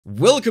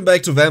Welcome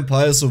back to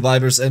Vampire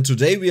Survivors, and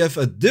today we have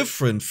a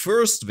different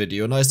first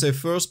video, and I say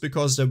first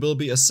because there will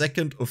be a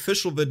second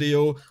official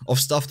video of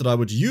stuff that I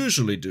would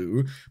usually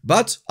do,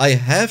 but I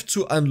have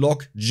to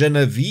unlock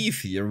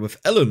Genevieve here with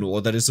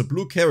Eleanor, that is a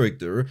blue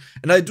character,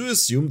 and I do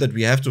assume that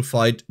we have to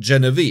fight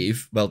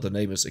Genevieve, well the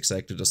name is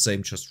exactly the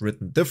same, just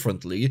written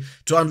differently,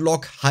 to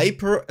unlock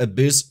Hyper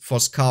Abyss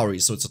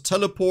Foscari. So it's a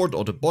teleport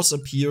or the boss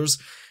appears.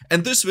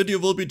 And this video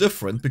will be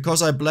different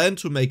because I plan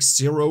to make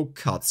 0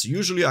 cuts.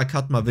 Usually I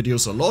cut my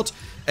videos a lot,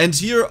 and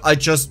here I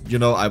just,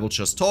 I will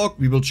just talk,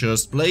 we will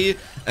just play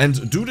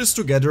and do this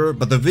together,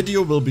 but the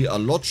video will be a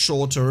lot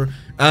shorter,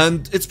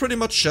 and it's pretty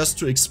much just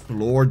to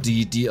explore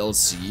the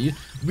DLC.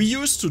 We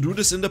used to do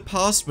this in the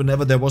past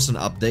whenever there was an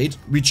update.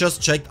 We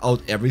just checked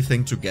out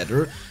everything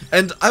together,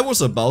 and I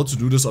was about to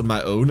do this on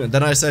my own, and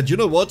then I said, you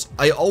know what,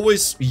 I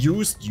always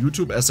used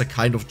YouTube as a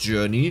kind of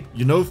journey,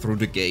 through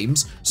the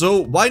games,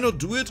 so why not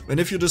do it? And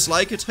if you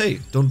dislike it, hey,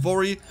 don't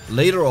worry,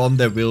 later on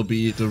there will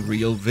be the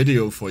real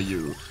video for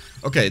you.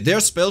 Okay,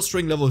 there's spell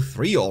string level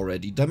 3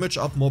 already. Damage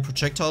up, more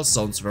projectiles,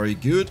 sounds very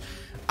good.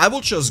 I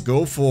will just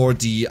go for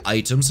the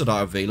items that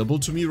are available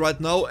to me right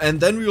now, and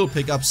then we will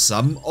pick up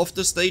some of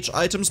the stage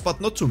items, but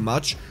not too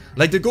much.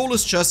 Like, the goal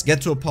is just get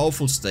to a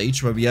powerful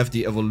stage where we have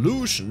the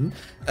evolution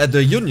at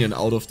the union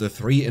out of the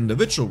 3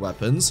 individual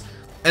weapons.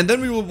 And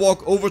then we will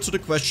walk over to the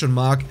question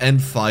mark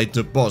and fight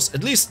the boss.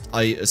 At least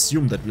I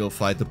assume that we'll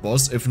fight the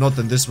boss. If not,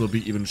 then this will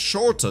be even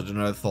shorter than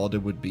I thought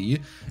it would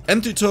be.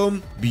 Empty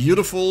tome,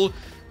 beautiful.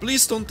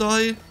 Please don't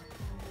die.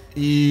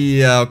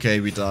 Yeah, okay,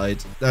 we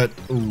died.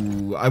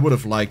 Ooh, I would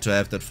have liked to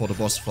have that for the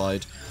boss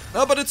fight.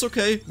 But it's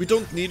okay, we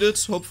don't need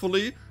it,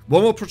 hopefully.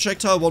 One more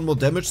projectile, one more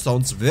damage,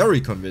 sounds very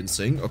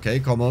convincing. Okay,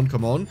 come on,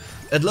 come on.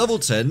 At level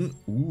 10,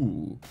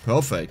 ooh,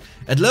 perfect.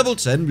 At level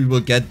 10, we will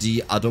get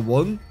the other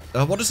one.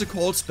 What is it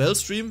called? Spell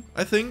stream,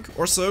 I think,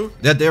 or so?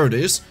 Yeah, there it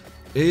is.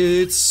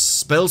 It's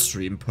spell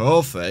stream,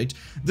 perfect.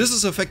 This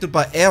is affected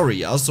by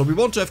area, so we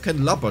want to have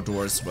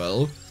Candelabrador as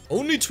well.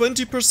 Only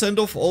 20%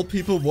 of all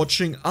people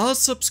watching are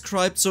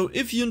subscribed, so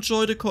if you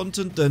enjoy the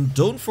content, then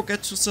don't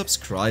forget to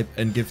subscribe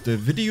and give the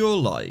video a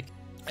like.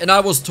 And I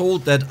was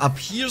told that up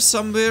here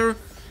somewhere,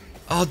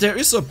 there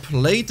is a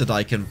plate that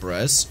I can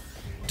press,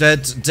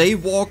 that they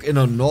walk in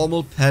a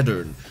normal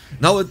pattern.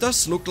 Now it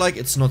does look like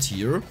it's not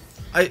here.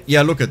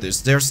 Yeah, look at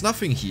this, there's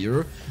nothing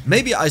here.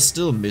 Maybe I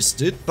still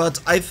missed it, but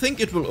I think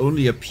it will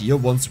only appear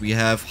once we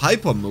have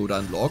hyper mode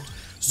unlocked.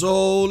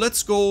 So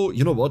let's go,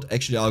 you know what,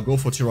 actually I'll go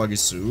for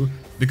Tiramisu,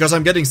 because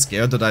I'm getting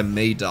scared that I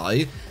may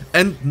die.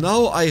 And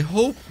now I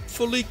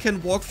hopefully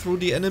can walk through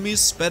the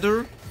enemies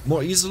better,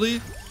 more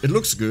easily. It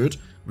looks good.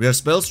 We have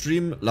spell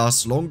stream,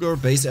 lasts longer,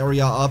 base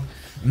area up.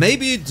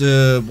 Maybe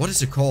the, what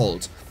is it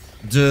called?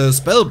 The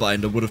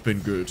spellbinder would have been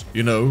good,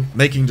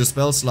 making the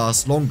spells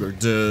last longer,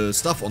 the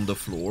stuff on the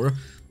floor.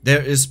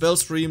 There is spell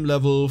stream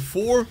level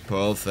 4,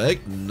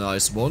 perfect,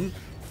 nice one.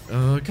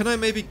 Can I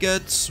maybe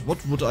get,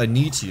 what would I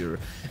need here?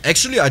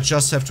 Actually, I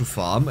just have to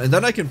farm, and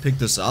then I can pick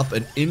this up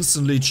and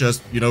instantly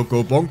just,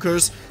 go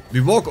bonkers.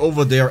 We walk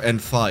over there and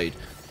fight.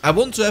 I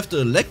want to have the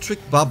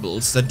electric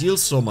bubbles that deal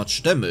so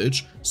much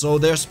damage, so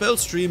there's spell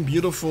stream,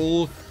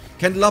 beautiful.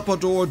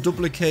 Candelabrador,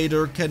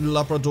 duplicator,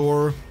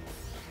 Candelabrador.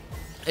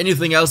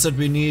 Anything else that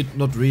we need?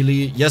 Not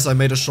really. Yes, I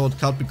made a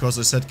shortcut because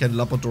I said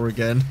Candelabrador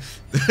again.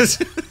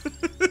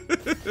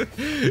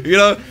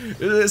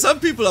 Some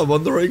people are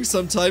wondering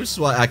sometimes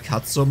why I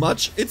cut so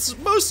much. It's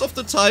most of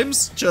the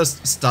times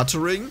just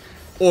stuttering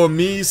or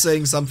me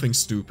saying something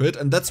stupid,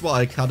 and that's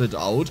why I cut it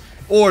out.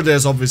 Or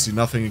there's obviously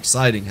nothing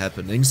exciting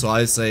happening, so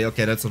I say,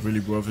 okay, that's not really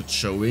worth it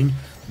showing.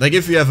 Like,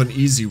 if we have an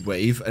easy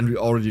wave and we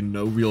already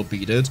know we'll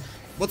beat it,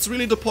 what's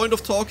really the point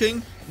of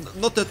talking?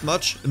 Not that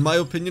much, in my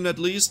opinion at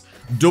least.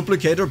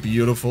 Duplicator,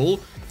 beautiful.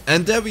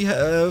 And there we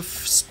have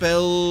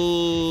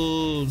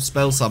spell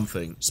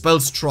something. Spell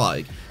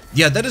strike.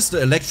 Yeah, that is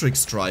the electric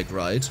strike,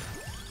 right?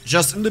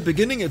 Just in the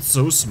beginning it's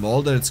so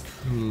small that it's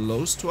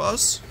close to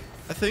us,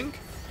 I think.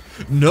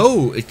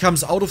 No, it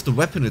comes out of the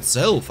weapon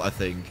itself, I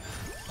think.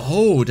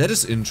 Oh, that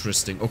is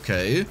interesting,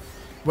 okay.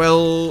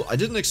 Well, I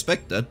didn't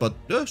expect that, but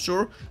yeah,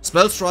 sure.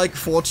 Spell strike,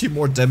 40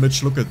 more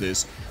damage, look at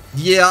this.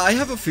 Yeah, I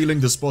have a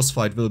feeling this boss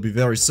fight will be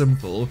very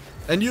simple.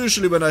 And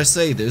usually when I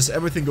say this,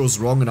 everything goes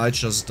wrong and I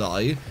just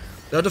die.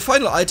 The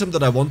final item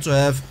that I want to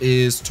have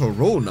is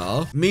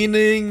Torona,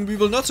 meaning we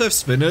will not have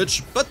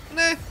spinach, but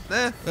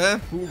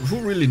who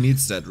really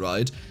needs that,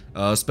 right?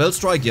 Spell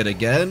strike yet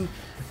again.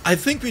 I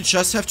think we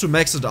just have to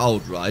max it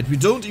out, right? We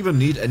don't even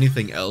need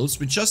anything else,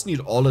 we just need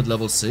all at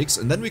level 6,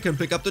 and then we can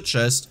pick up the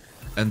chest.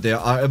 And there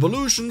are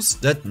evolutions,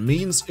 that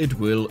means it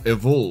will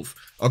evolve.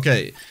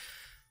 Okay.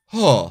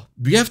 Oh,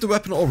 we have the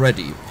weapon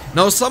already.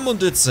 Now, someone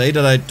did say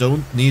that I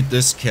don't need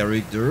this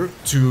character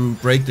to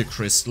break the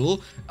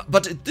crystal,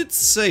 but it did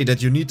say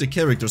that you need the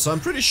character, so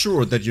I'm pretty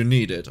sure that you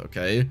need it,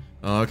 okay?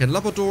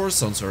 Candelabrador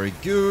sounds very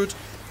good.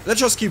 Let's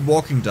just keep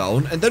walking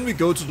down, and then we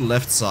go to the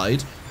left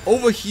side.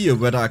 Over here,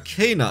 where the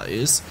Arcana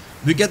is,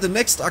 we get the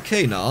next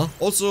Arcana.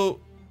 Also,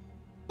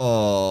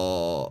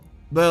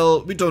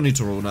 well, we don't need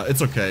Torona,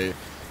 it's okay.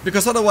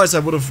 Because otherwise I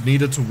would have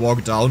needed to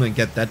walk down and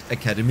get that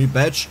academy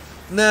badge.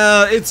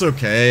 Nah, it's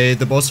okay.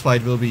 The boss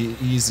fight will be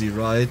easy,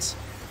 right?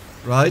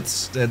 Right?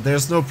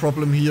 There's no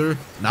problem here.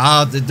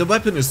 Nah, the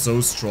weapon is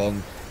so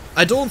strong.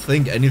 I don't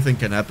think anything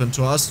can happen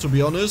to us, to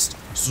be honest.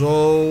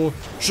 So,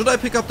 should I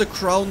pick up the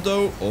crown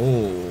though?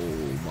 Oh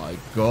my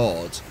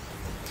god.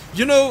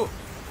 You know,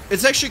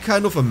 it's actually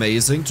kind of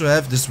amazing to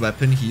have this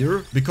weapon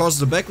here, because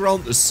the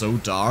background is so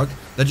dark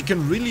that you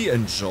can really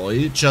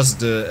enjoy just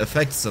the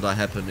effects that are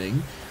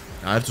happening.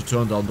 I have to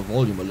turn down the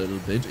volume a little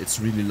bit, it's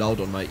really loud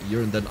on my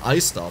ear, and then I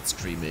start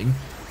screaming.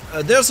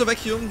 There's a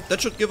vacuum,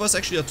 that should give us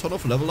actually a ton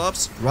of level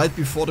ups, right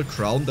before the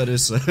crown. That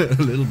is a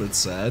little bit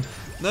sad.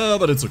 No,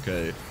 but it's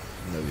okay.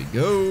 There we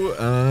go,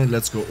 and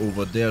let's go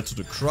over there to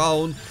the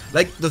crown.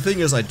 Like, the thing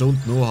is, I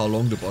don't know how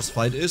long the boss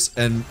fight is,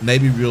 and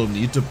maybe we'll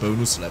need the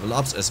bonus level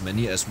ups, as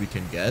many as we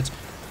can get.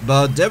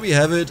 But there we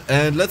have it,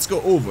 and let's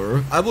go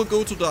over. I will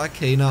go to the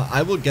Arcana,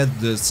 I will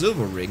get the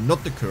silver ring,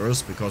 not the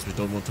curse, because we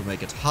don't want to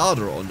make it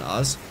harder on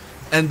us.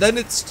 And then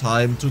it's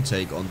time to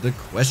take on the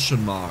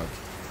question mark.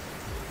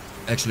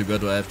 Actually, where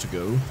do I have to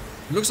go?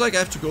 It looks like I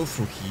have to go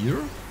through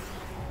here.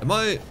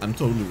 I'm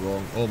totally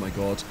wrong, oh my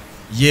god.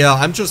 Yeah,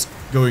 I'm just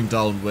going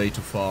down way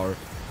too far.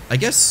 I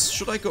guess,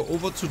 should I go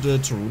over to the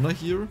Taruna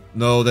here?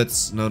 No,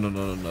 that's... No.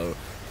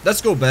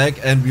 Let's go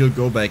back and we'll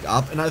go back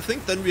up. And I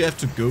think then we have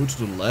to go to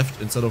the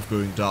left instead of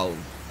going down.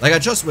 Like, I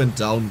just went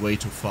down way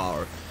too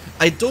far.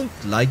 I don't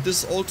like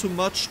this all too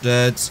much,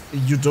 that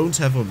you don't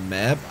have a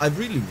map. I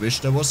really wish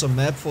there was a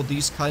map for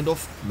these kind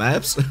of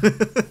maps.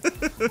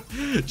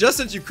 Just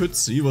that you could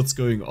see what's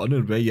going on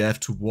and where you have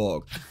to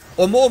walk.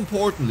 Or more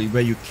importantly,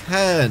 where you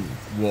can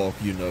walk,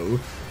 you know.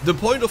 The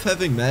point of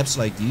having maps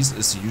like these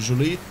is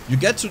usually you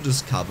get to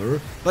discover,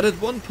 but at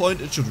one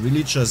point it should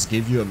really just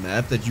give you a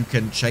map that you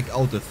can check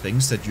out the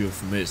things that you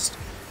have missed.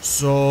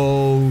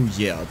 So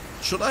yeah,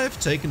 should I have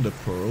taken the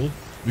pearl?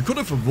 We could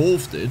have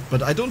evolved it,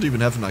 but I don't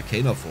even have an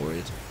Arcana for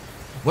it.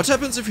 What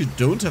happens if you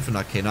don't have an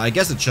Arcana? I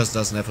guess it just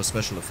doesn't have a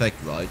special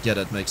effect, right? Yeah,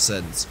 that makes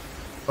sense.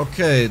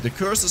 Okay, the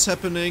curse is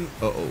happening.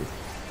 Uh-oh.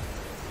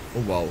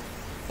 Oh, wow.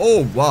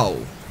 Oh, wow.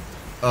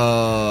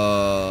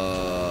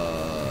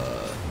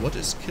 What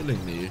is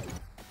killing me?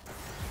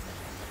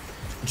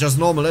 Just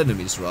normal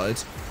enemies,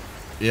 right?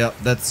 Yeah,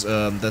 that's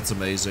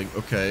amazing.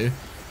 Okay.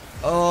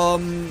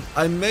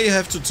 I may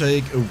have to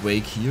take a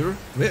wake here.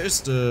 Where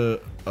is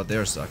the... Oh,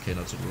 there's the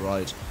Arcana to the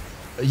right.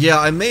 Yeah,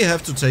 I may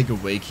have to take a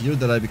wake here,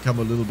 that I become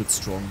a little bit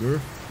stronger.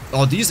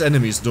 Oh, these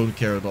enemies don't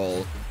care at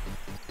all.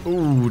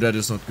 Ooh, that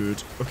is not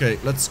good. Okay,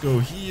 let's go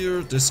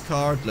here,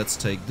 discard, let's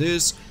take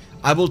this.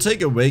 I will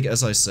take a wake,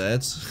 as I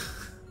said.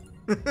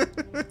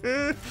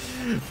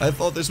 I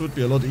thought this would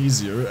be a lot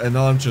easier, and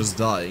now I'm just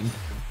dying.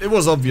 It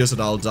was obvious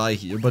that I'll die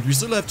here, but we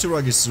still have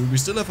Tiramisu, we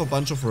still have a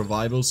bunch of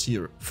revivals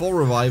here. 4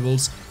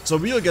 revivals, so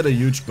we'll get a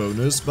huge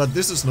bonus, but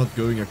this is not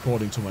going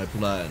according to my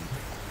plan.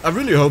 I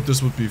really hope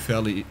this would be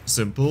fairly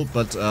simple,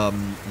 but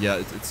yeah,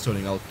 it's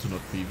turning out to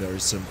not be very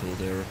simple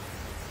there.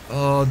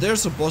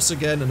 There's a boss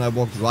again, and I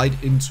walked right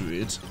into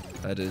it.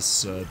 That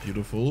is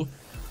beautiful.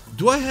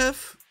 Do I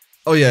have...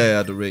 Oh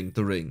yeah, the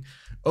ring.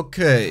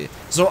 Okay,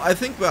 so I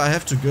think where I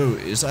have to go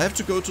is, I have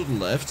to go to the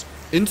left,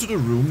 into the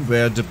room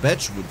where the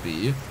badge would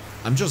be.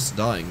 I'm just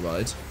dying,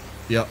 right?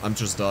 Yeah, I'm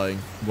just dying.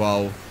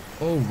 Wow.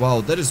 Oh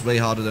wow, that is way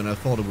harder than I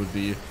thought it would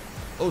be.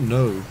 Oh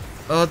no.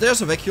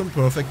 There's a vacuum,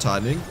 perfect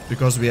timing,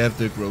 because we have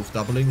the growth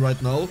doubling right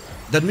now.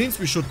 That means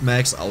we should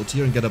max out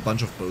here and get a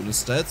bunch of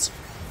bonus stats.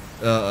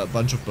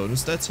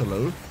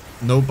 Hello?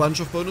 No bunch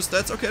of bonus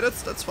stats? Okay,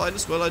 that's fine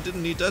as well, I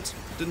didn't need that.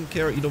 Didn't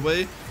care either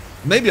way.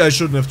 Maybe I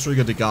shouldn't have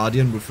triggered the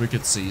Guardian with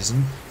Wicked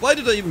Season. Why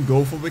did I even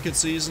go for Wicked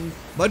Season?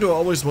 Why do I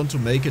always want to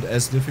make it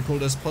as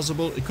difficult as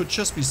possible? It could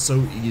just be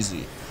so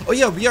easy. Oh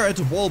yeah, we are at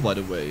the wall, by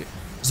the way.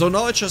 So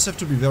now I just have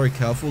to be very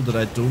careful that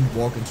I don't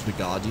walk into the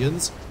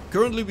Guardians.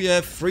 Currently we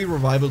have 3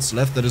 revivals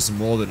left, that is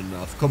more than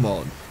enough, come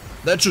on.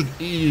 That should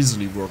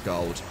easily work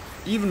out.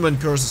 Even when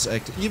curse is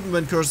active,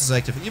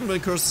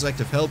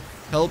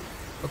 help.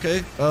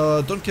 Okay,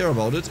 don't care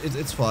about it,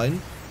 it's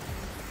fine.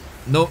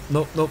 No,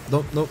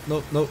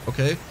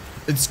 okay.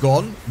 It's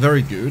gone,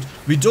 very good.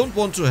 We don't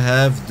want to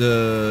have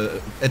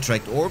the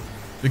attract orb,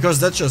 because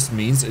that just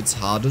means it's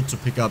harder to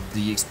pick up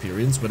the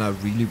experience when I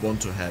really want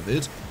to have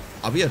it.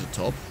 Are we at the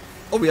top?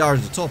 Oh, we are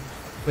at the top.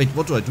 Wait,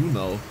 what do I do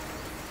now?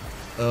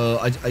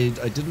 I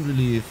didn't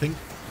really think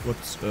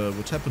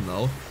what happened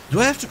now.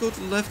 Do I have to go to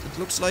the left? It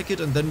looks like it,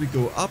 and then we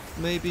go up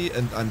maybe,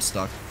 and I'm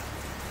stuck.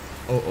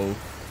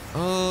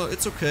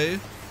 It's okay.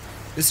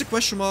 Is the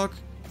question mark?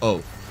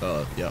 Oh,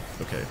 yeah,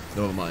 okay,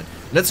 never mind.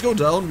 Let's go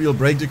down, we'll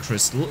break the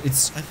crystal.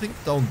 It's, I think,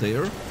 down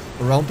there,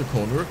 around the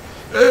corner.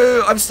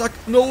 I'm stuck.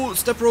 No,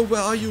 Step Bro,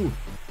 where are you?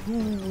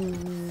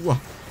 Ooh.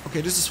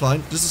 Okay, this is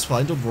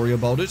fine, don't worry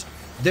about it.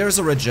 There's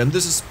a red gem.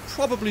 This is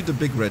probably the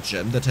big red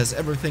gem that has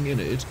everything in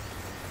it.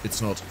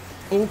 It's not.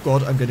 Oh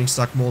god, I'm getting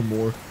stuck more and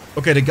more.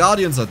 Okay, the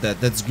Guardians are dead,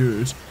 that's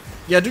good.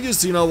 Yeah, do you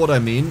see now what I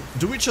mean?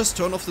 Do we just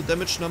turn off the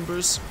damage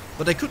numbers?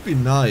 But they could be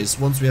nice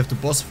once we have the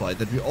boss fight,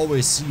 that we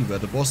always see where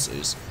the boss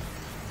is.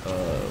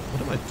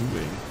 What am I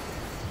doing?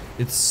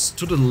 It's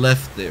to the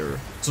left there.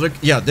 So like,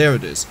 yeah, there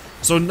it is.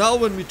 So now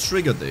when we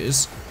trigger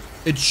this,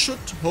 it should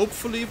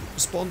hopefully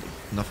spawn.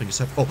 Nothing is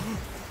happening. Oh,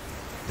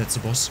 that's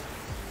the boss.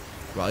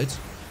 Right?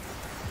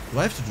 Do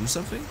I have to do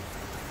something?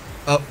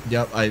 Oh,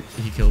 yeah,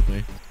 he killed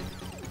me.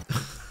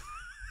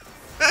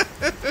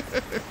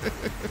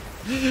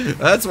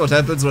 That's what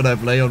happens when I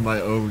play on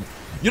my own.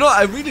 You know,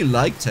 I really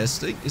like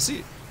testing. Is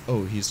he?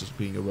 Oh, he's just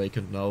being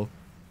awakened now.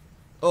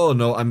 Oh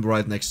no, I'm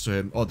right next to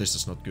him. Oh, this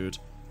is not good.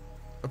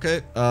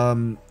 Okay,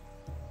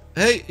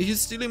 hey,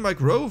 he's stealing my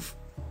grove.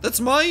 That's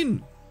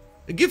mine.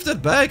 Give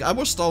that back. I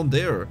was down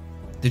there.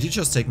 Did he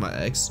just take my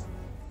axe?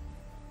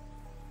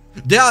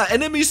 There are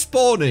enemies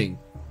spawning.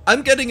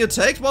 I'm getting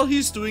attacked while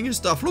he's doing his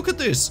stuff. Look at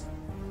this.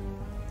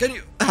 Can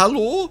you...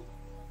 Hello?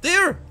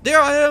 There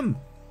I am.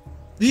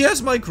 He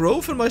has my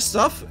grove and my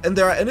stuff, and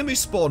there are enemies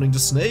spawning, the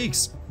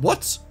snakes.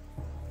 What?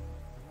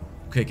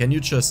 Okay, can you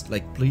just,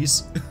 like,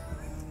 please?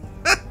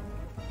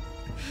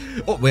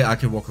 Oh, wait, I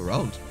can walk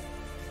around.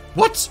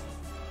 What?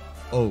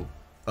 Oh,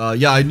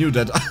 yeah, I knew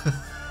that.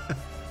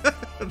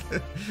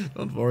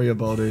 Don't worry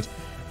about it.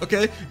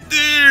 Okay.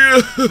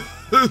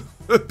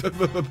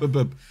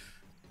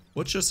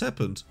 What just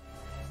happened?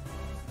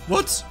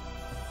 What?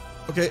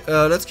 Okay,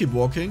 let's keep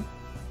walking.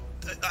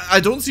 I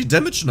don't see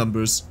damage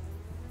numbers.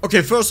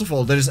 Okay, first of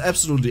all, that is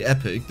absolutely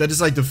epic. That is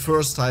like the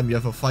first time you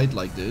have a fight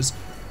like this.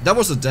 That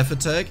was a death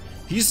attack.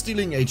 He's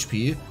stealing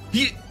HP.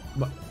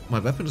 My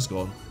weapon is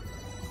gone.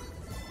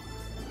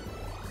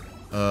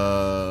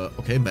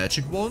 Okay,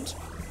 magic wand.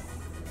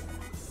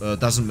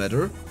 Doesn't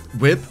matter.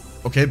 Whip.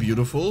 Okay,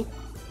 beautiful.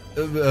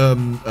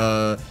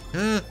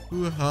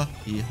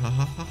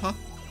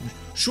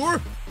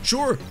 Sure,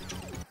 sure.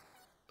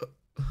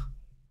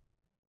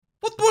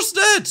 What was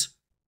that?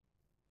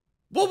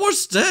 What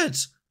was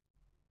that?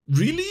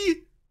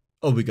 Really?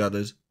 Oh, we got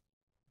it.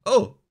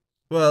 Oh,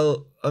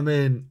 well, I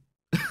mean...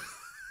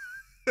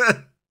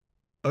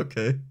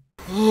 Okay.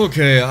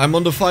 Okay, I'm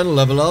on the final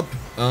level up,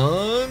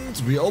 and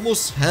we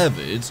almost have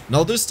it.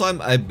 Now this time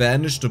I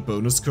banished the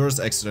bonus curse,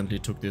 accidentally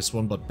took this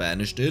one, but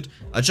banished it.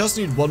 I just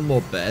need one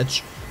more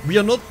badge. We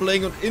are not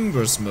playing on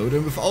inverse mode,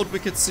 and without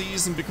Wicked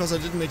Season, because I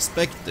didn't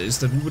expect this,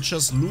 that we would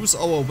just lose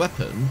our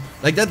weapon.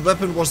 Like, that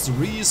weapon was the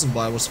reason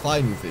why I was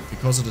fine with it,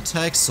 because it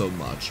attacks so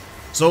much.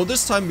 So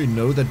this time we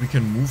know that we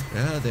can move...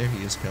 Yeah, there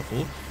he is,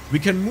 careful. We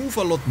can move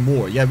a lot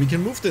more. Yeah, we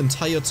can move the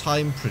entire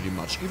time pretty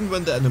much. Even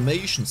when the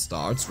animation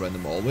starts,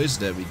 random always,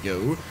 there we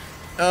go.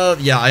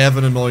 Yeah, I have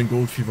an annoying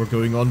gold fever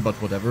going on, but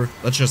whatever.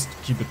 Let's just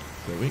keep it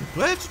going.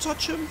 Do I have to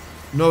touch him?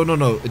 No, no,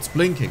 no. It's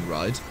blinking,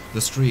 right?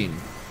 The screen.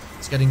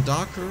 It's getting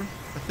darker,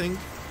 I think.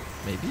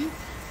 Maybe?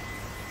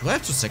 Do I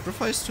have to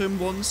sacrifice to him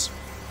once?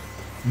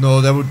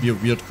 No, that would be a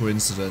weird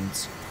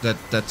coincidence.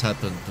 That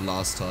happened the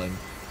last time.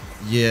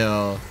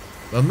 Yeah.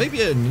 Well,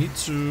 maybe I need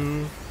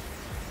to...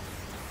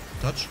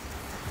 Touch?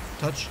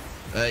 Touch?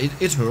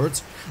 It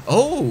hurts.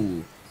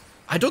 Oh!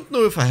 I don't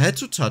know if I had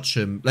to touch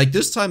him. Like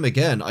this time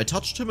again, I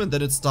touched him and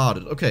then it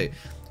started. Okay,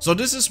 so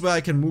this is where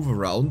I can move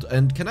around.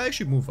 And can I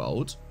actually move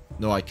out?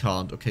 No, I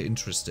can't. Okay,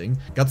 interesting.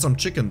 Got some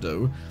chicken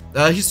though.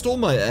 He stole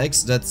my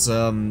eggs. That's,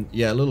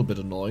 yeah, a little bit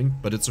annoying,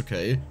 but it's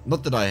okay.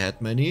 Not that I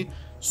had many.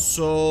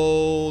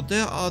 So,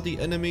 there are the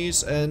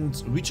enemies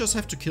and we just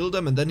have to kill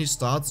them and then he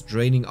starts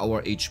draining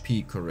our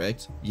HP,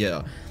 correct?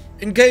 Yeah.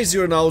 In case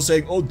you're now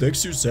saying, oh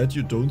Dex, you said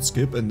you don't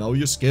skip and now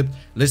you skipped.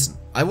 Listen,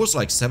 I was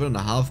like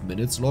 7.5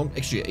 minutes long,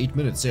 actually 8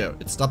 minutes, yeah,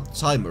 it stopped the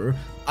timer.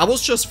 I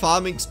was just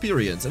farming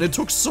experience and it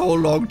took so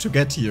long to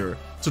get here,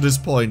 to this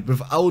point,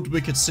 without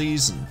Wicked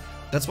Season.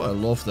 That's why I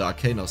love the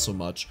Arcana so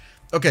much.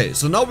 Okay,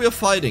 so now we are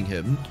fighting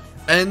him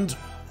and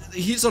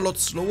he's a lot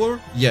slower,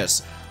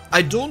 yes.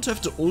 I don't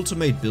have the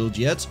ultimate build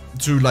yet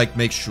to like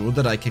make sure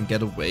that I can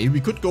get away. We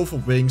could go for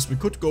wings, we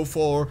could go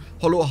for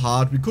hollow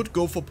heart, we could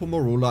go for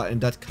Pomarola and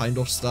that kind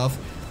of stuff.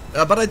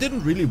 But I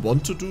didn't really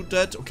want to do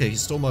that. Okay, he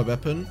stole my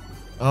weapon.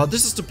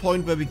 This is the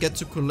point where we get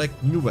to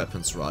collect new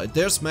weapons, right?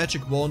 There's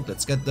magic wand,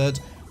 let's get that.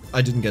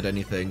 I didn't get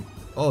anything.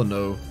 Oh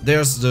no.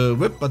 There's the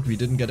whip, but we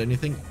didn't get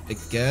anything.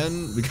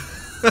 Again, we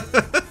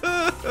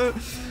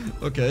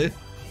okay.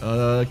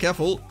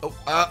 Careful. Oh,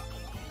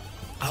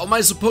 how am I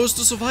supposed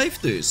to survive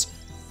this?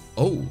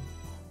 Oh.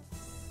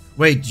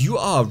 Wait, you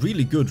are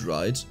really good,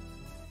 right?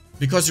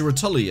 Because you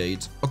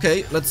retaliate.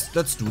 Okay,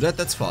 let's do that,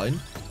 that's fine.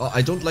 Oh,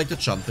 I don't like the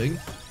jumping.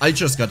 I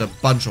just got a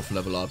bunch of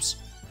level ups.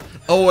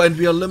 Oh, and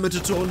we are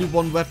limited to only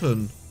one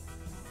weapon.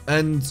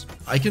 And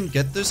I can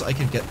get this, I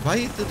can get...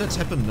 Why did that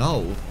happen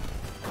now?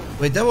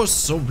 Wait, that was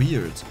so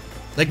weird.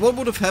 Like, what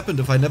would have happened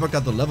if I never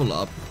got the level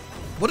up?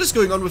 What is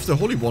going on with the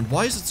Holy Wand?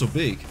 Why is it so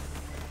big?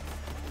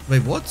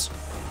 Wait, what?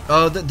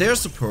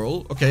 There's the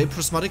pearl. Okay,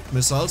 prismatic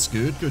missiles.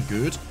 Good, good,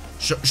 good.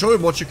 Show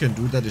him what you can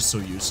do. That is so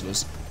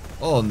useless.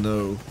 Oh,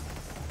 no.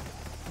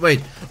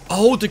 Wait.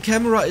 Oh, the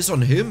camera is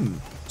on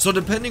him. So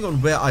depending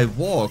on where I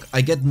walk, I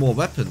get more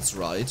weapons,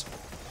 right?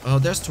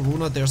 There's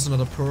Taruna. There's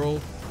another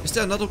pearl. Is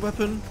there another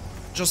weapon?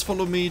 Just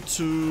follow me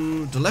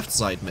to the left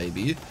side,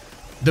 maybe.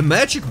 The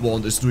magic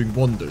wand is doing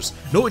wonders.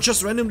 No, it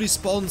just randomly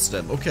spawns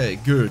them. Okay,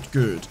 good,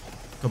 good.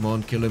 Come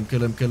on, kill him,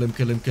 kill him, kill him,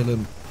 kill him, kill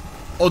him.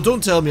 Oh,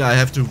 don't tell me I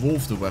have to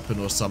evolve the weapon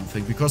or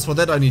something, because for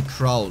that I need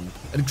crown.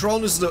 And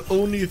crown is the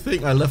only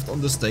thing I left on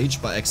the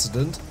stage by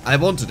accident. I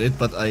wanted it,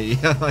 but I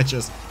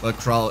just... Well,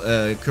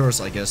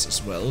 curse, I guess,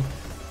 as well.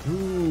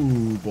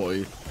 Ooh,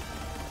 boy.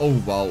 Oh,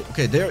 wow.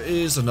 Okay, there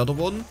is another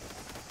one.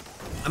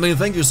 I mean,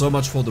 thank you so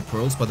much for the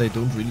pearls, but they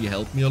don't really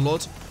help me a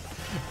lot.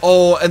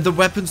 Oh, and the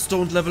weapons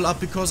don't level up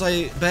because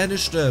I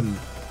banished them.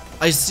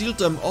 I sealed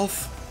them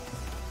off.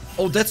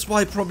 Oh, that's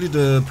why probably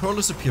the pearl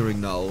is appearing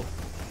now.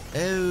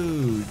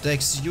 Oh,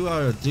 Dex, you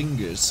are a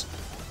dingus.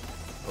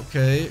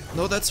 Okay,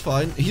 no, that's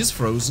fine. He's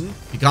frozen.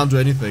 He can't do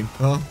anything.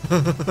 Huh?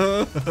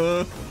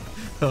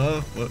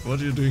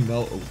 What are you doing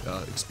now?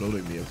 Oh,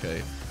 exploding me,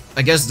 okay.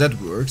 I guess that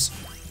works.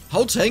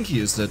 How tanky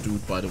is that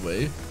dude, by the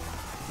way?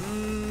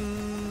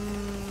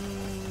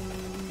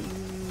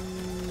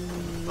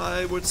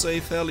 I would say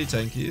fairly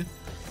tanky.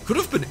 Could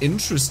have been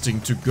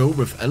interesting to go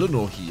with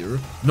Eleanor here.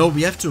 No,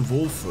 we have to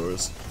evolve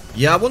first.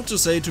 Yeah, I want to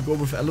say to go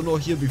with Eleanor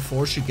here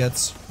before she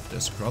gets...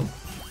 There's a crown.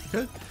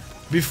 Okay.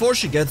 Before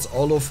she gets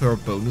all of her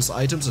bonus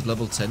items at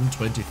level 10,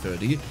 20,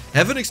 30.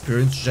 Have an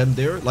experience gem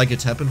there, like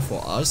it happened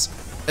for us.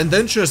 And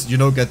then just, you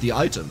know, get the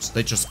items.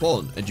 They just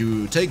spawn and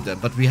you take them.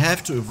 But we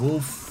have to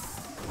evolve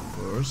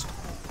first.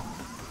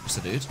 Is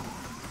that it?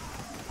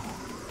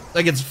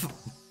 Like it's...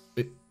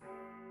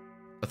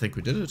 I think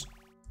we did it.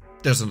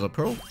 There's another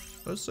pearl.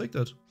 Let's take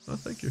that. Oh,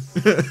 thank you.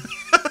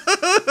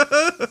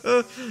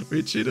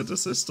 We cheated the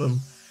system.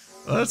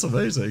 Oh, that's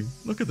amazing.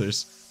 Look at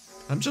this.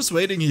 I'm just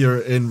waiting here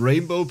in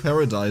Rainbow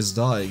Paradise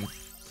dying.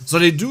 So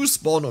they do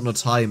spawn on a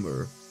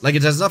timer. Like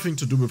it has nothing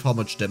to do with how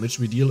much damage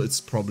we deal. It's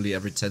probably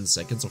every 10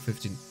 seconds or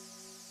 15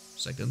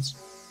 seconds.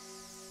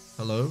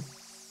 Hello?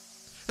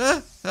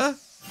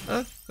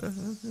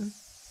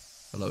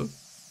 Hello?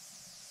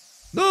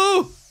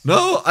 No!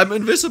 No! I'm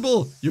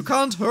invisible! You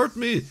can't hurt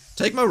me!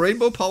 Take my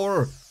rainbow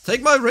power!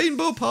 Take my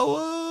rainbow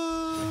power!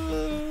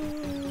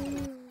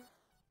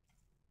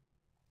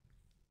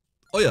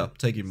 Oh yeah,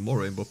 take even more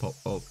rainbow power.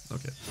 Oh,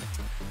 okay.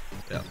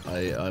 Yeah,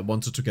 I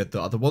wanted to get the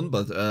other one,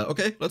 but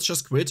okay, let's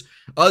just quit.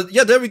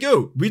 Yeah, there we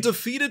go. We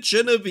defeated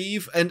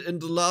Genevieve, and in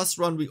the last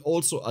run we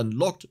also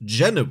unlocked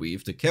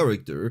Genevieve, the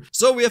character.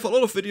 So we have a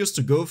lot of videos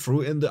to go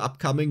through in the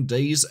upcoming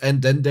days,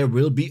 and then there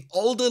will be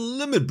all the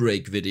limit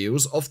break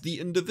videos of the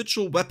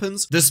individual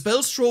weapons. The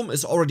Spellstrom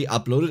is already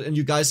uploaded, and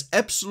you guys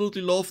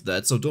absolutely love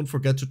that, so don't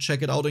forget to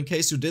check it out in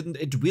case you didn't.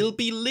 It will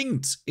be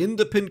linked in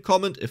the pinned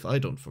comment if I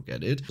don't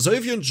forget it. So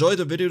if you enjoyed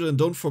the video, then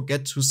don't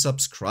forget to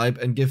subscribe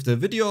and give the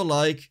video a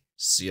like.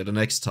 See you the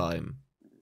next time.